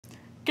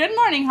Good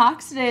morning,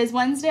 Hawks. Today is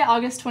Wednesday,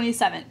 August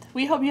 27th.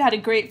 We hope you had a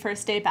great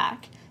first day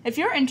back. If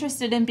you're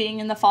interested in being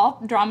in the fall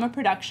drama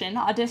production,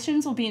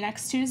 auditions will be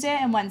next Tuesday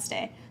and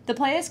Wednesday. The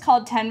play is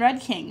called 10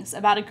 Red Kings,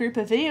 about a group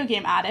of video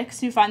game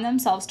addicts who find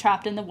themselves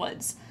trapped in the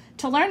woods.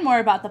 To learn more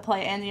about the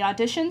play and the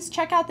auditions,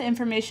 check out the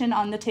information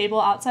on the table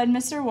outside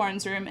Mr.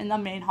 Warren's room in the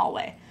main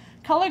hallway.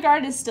 Color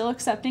Guard is still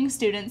accepting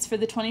students for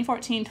the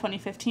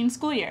 2014-2015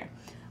 school year.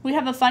 We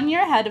have a fun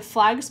year ahead of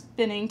flag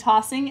spinning,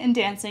 tossing, and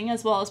dancing,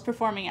 as well as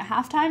performing at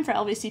halftime for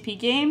LVCP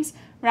games,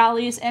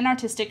 rallies, and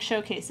artistic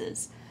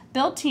showcases.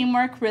 Build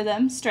teamwork,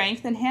 rhythm,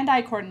 strength, and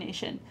hand-eye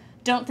coordination.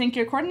 Don't think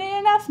you're coordinated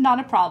enough? Not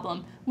a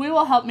problem. We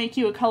will help make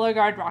you a Color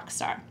Guard rock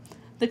star.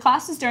 The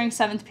class is during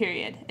 7th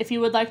period. If you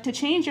would like to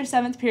change your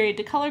 7th period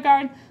to Color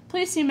Guard,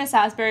 please see Miss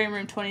Asbury in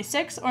room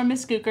 26 or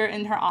Miss Gooker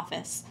in her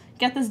office.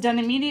 Get this done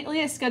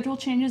immediately, as schedule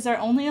changes are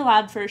only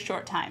allowed for a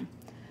short time.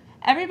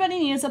 Everybody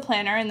needs a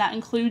planner, and that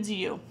includes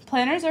you.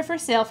 Planners are for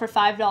sale for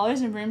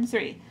 $5 in room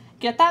 3.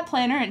 Get that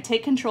planner and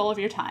take control of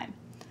your time.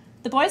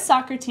 The boys'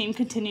 soccer team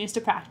continues to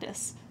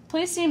practice.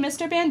 Please see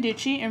Mr.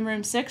 Banducci in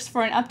room 6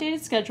 for an updated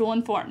schedule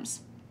and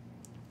forms.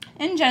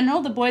 In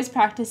general, the boys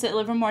practice at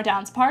Livermore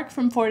Downs Park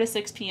from 4 to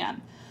 6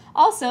 p.m.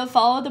 Also,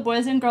 follow the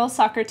boys and girls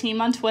soccer team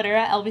on Twitter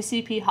at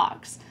LVCP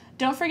Hawks.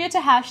 Don't forget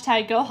to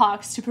hashtag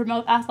 #GoHawks to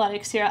promote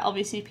athletics here at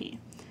LVCP.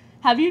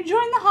 Have you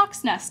joined the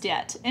Hawks Nest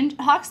yet?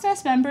 Hawks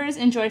Nest members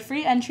enjoy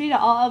free entry to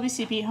all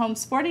LVCP home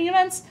sporting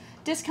events,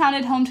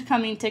 discounted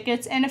homecoming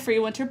tickets, and a free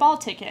winter ball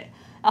ticket,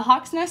 a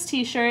Hawks Nest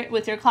t-shirt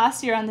with your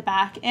class year on the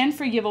back, and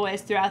free giveaways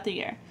throughout the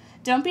year.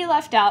 Don't be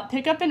left out.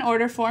 Pick up an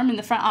order form in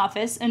the front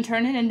office and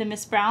turn it into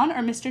Miss Brown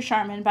or Mr.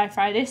 Sharman by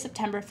Friday,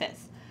 September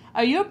 5th.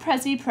 Are you a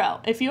Prezi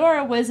Pro? If you are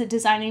a whiz at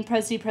designing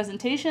Prezi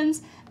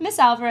presentations, Miss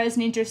Alvarez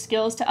needs your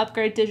skills to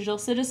upgrade digital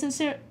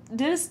citizenship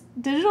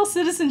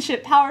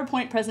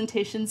PowerPoint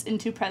presentations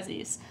into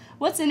Prezis.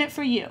 What's in it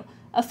for you?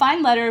 A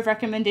fine letter of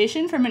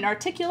recommendation from an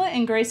articulate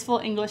and graceful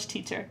English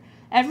teacher.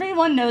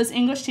 Everyone knows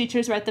English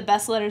teachers write the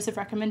best letters of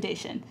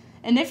recommendation.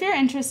 And if you're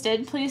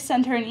interested, please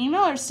send her an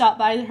email or stop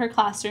by her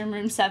classroom,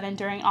 room 7,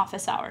 during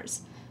office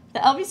hours. The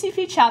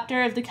LVCP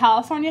chapter of the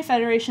California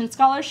Federation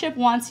Scholarship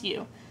wants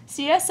you.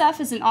 CSF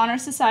is an honor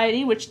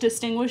society which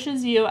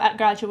distinguishes you at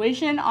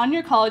graduation, on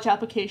your college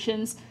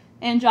applications,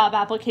 and job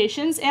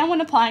applications, and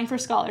when applying for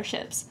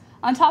scholarships.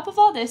 On top of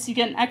all this, you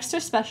get an extra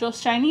special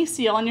shiny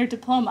seal on your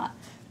diploma.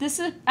 This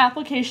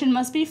application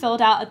must be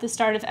filled out at the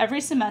start of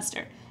every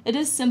semester. It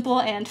is simple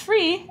and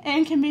free,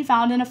 and can be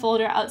found in a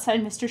folder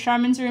outside Mr.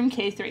 Sharman's room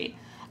K3.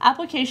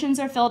 Applications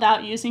are filled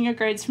out using your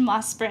grades from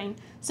last spring,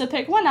 so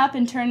pick one up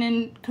and turn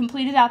in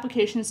completed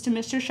applications to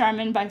Mr.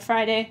 Sharman by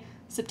Friday,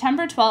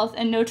 September 12th,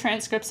 and no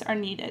transcripts are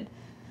needed.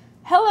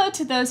 Hello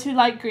to those who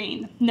like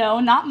green. No,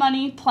 not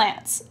money,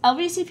 plants.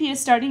 LVCP is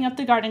starting up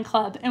the garden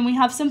club, and we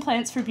have some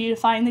plants for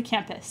beautifying the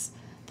campus.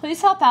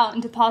 Please help out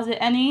and deposit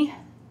any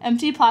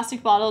empty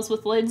plastic bottles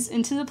with lids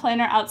into the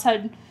planter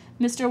outside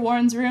Mr.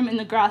 Warren's room in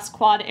the grass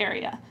quad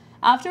area.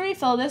 After we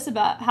fill this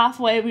about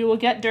halfway, we will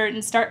get dirt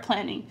and start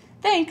planting.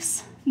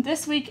 Thanks!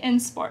 This week in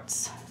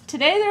sports.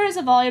 Today there is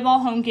a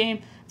volleyball home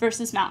game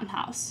versus Mountain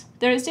House.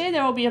 Thursday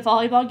there will be a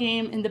volleyball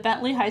game in the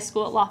Bentley High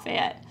School at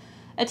Lafayette.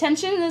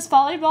 Attention, this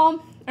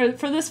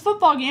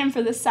football game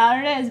for this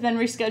Saturday has been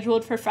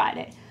rescheduled for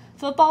Friday.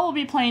 Football will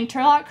be playing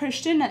Turlock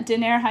Christian at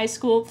Denair High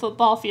School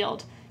football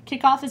field.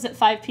 Kickoff is at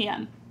 5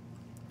 p.m.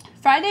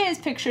 Friday is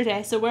picture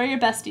day, so wear your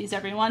besties,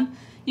 everyone.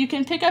 You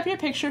can pick up your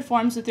picture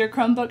forms with your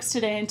Chromebooks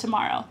today and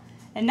tomorrow.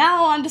 And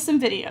now on to some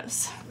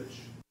videos.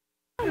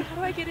 How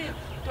do I get in?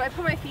 Do I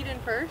put my feet in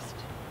first?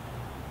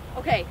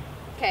 Okay,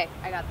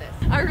 I got this.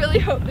 I really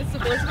hope this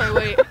supports my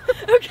weight.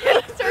 Okay,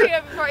 let's hurry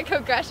up before I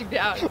go crashing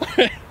down.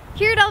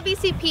 Here at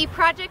LVCP,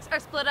 projects are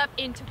split up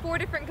into 4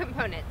 different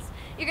components.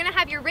 You're gonna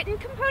have your written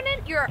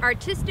component, your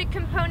artistic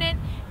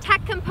component,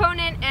 tech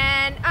component,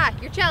 and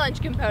your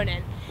challenge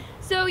component.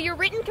 So your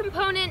written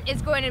component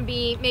is going to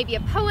be maybe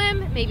a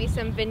poem, maybe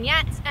some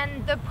vignettes,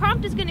 and the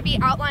prompt is going to be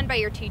outlined by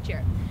your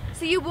teacher.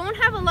 So you won't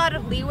have a lot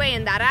of leeway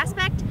in that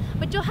aspect,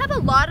 but you'll have a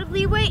lot of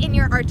leeway in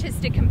your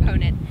artistic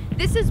component.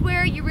 This is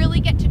where you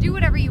really get to do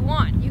whatever you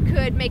want. You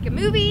could make a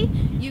movie,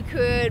 you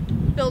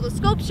could build a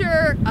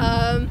sculpture,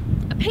 a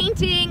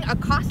painting, a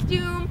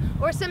costume,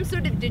 or some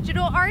sort of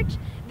digital art.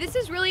 This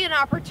is really an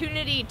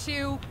opportunity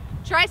to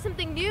try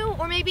something new,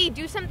 or maybe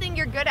do something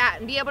you're good at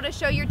and be able to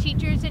show your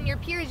teachers and your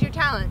peers your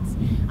talents.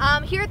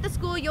 Here at the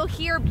school, you'll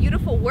hear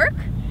beautiful work.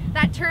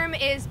 That term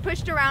is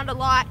pushed around a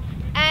lot,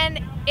 and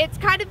it's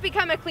kind of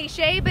become a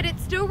cliche, but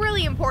it's still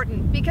really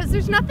important because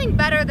there's nothing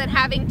better than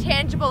having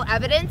tangible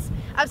evidence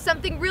of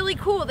something really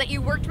cool that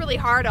you worked really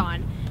hard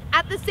on.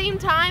 At the same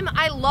time,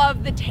 I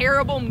love the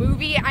terrible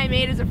movie I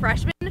made as a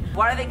freshman.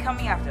 Why are they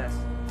coming after us?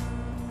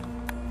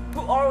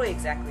 Who are we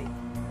exactly?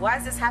 Why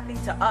is this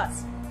happening to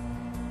us?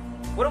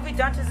 What have we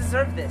done to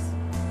deserve this?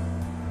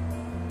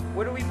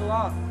 Where do we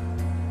belong?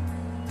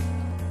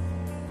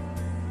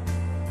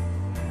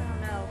 I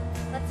don't know.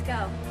 Let's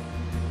go.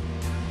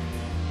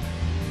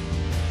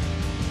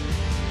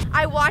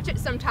 I watch it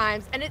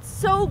sometimes, and it's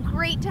so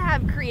great to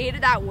have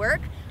created that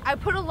work, I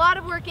put a lot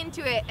of work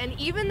into it, and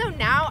even though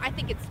now I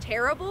think it's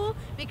terrible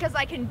because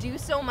I can do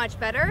so much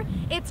better,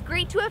 it's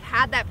great to have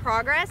had that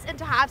progress and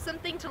to have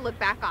something to look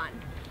back on.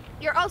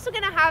 You're also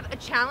going to have a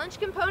challenge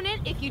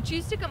component if you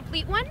choose to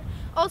complete one.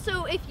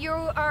 Also, if you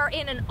are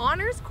in an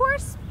honors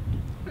course,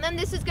 then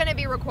this is going to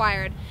be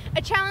required.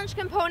 A challenge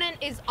component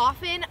is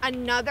often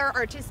another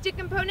artistic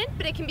component,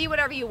 but it can be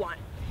whatever you want.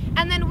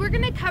 And then we're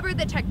going to cover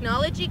the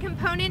technology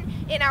component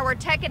in our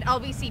Tech at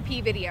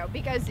LVCP video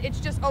because it's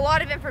just a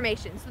lot of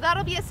information. So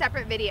that'll be a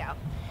separate video.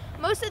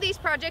 Most of these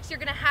projects, you're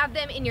going to have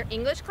them in your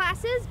English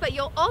classes, but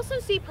you'll also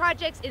see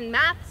projects in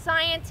math,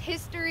 science,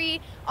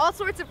 history, all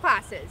sorts of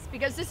classes,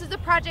 because this is a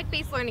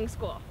project-based learning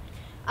school.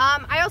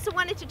 I also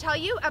wanted to tell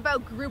you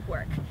about group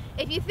work.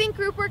 If you think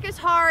group work is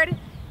hard,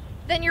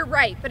 then you're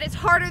right, but it's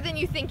harder than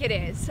you think it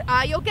is.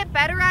 You'll get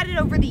better at it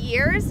over the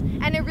years,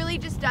 and it really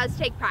just does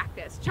take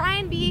practice. Try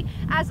and be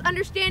as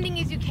understanding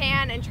as you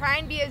can, and try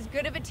and be as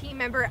good of a team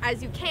member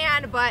as you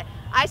can, but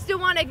I still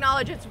want to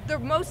acknowledge it's the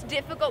most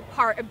difficult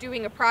part of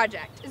doing a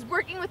project, is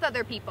working with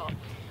other people.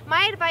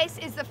 My advice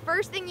is the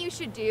first thing you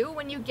should do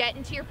when you get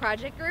into your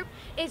project group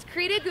is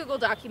create a Google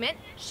document,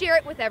 share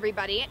it with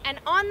everybody, and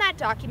on that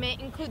document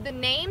include the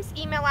names,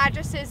 email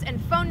addresses,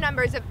 and phone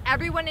numbers of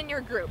everyone in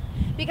your group.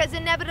 Because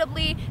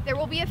inevitably there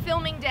will be a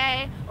filming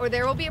day or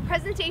there will be a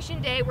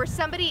presentation day where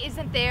somebody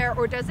isn't there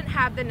or doesn't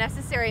have the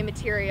necessary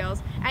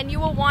materials, and you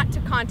will want to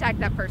contact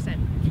that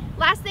person.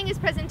 Last thing is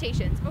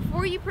presentations.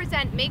 Before you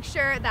present, make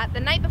sure that the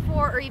night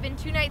before or even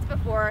 2 nights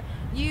before,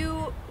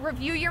 you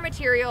review your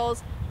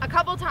materials a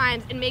couple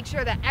times and make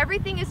sure that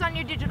everything is on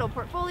your digital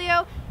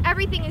portfolio,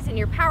 everything is in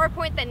your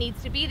PowerPoint that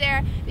needs to be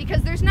there,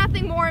 because there's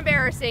nothing more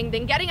embarrassing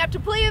than getting up to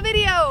play a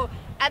video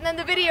and then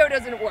the video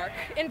doesn't work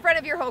in front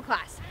of your whole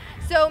class.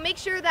 So make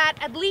sure that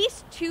at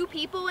least 2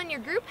 people in your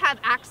group have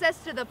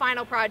access to the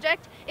final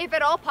project. If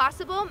at all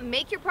possible,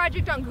 make your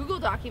project on Google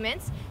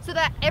Documents so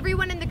that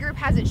everyone in the group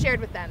has it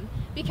shared with them.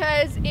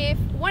 Because if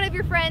one of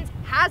your friends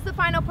has the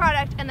final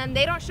product and then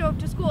they don't show up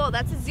to school,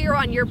 that's a 0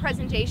 on your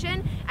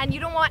presentation, and you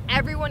don't want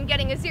everyone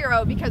getting a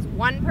 0 because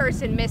one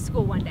person missed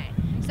school one day.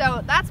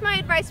 So that's my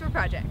advice for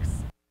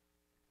projects.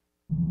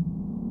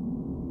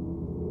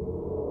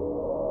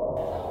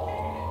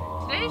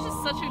 Today is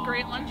just such a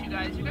great lunch, you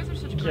guys. You guys are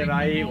such a great Can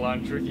I eat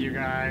lunch with you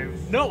guys?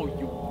 No,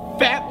 you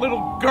fat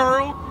little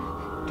girl!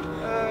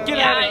 Get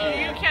out of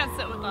here! You can't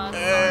sit with us.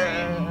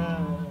 Sorry.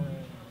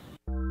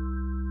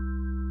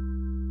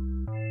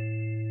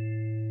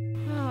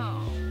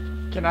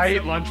 Can I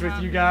eat lunch with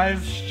you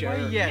guys? Sure.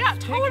 Yeah,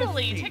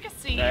 totally. Take a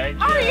seat. Thank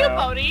How are you. you,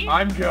 Bodhi?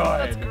 I'm good.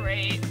 That's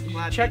great.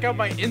 Check out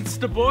my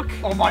Instabook.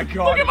 Oh my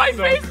god, Look at my it's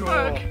so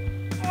Facebook.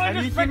 cool. Oh,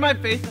 Have you seen my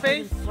face?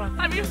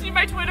 Have you seen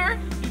my Twitter?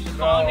 You should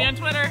follow me on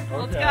Twitter.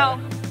 Let's Okay. go.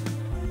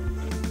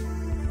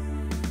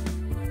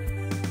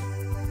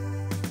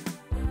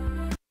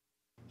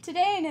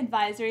 Today in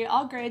Advisory,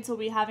 all grades will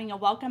be having a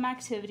welcome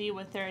activity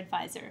with their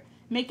advisor.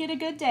 Make it a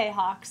good day,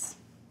 Hawks.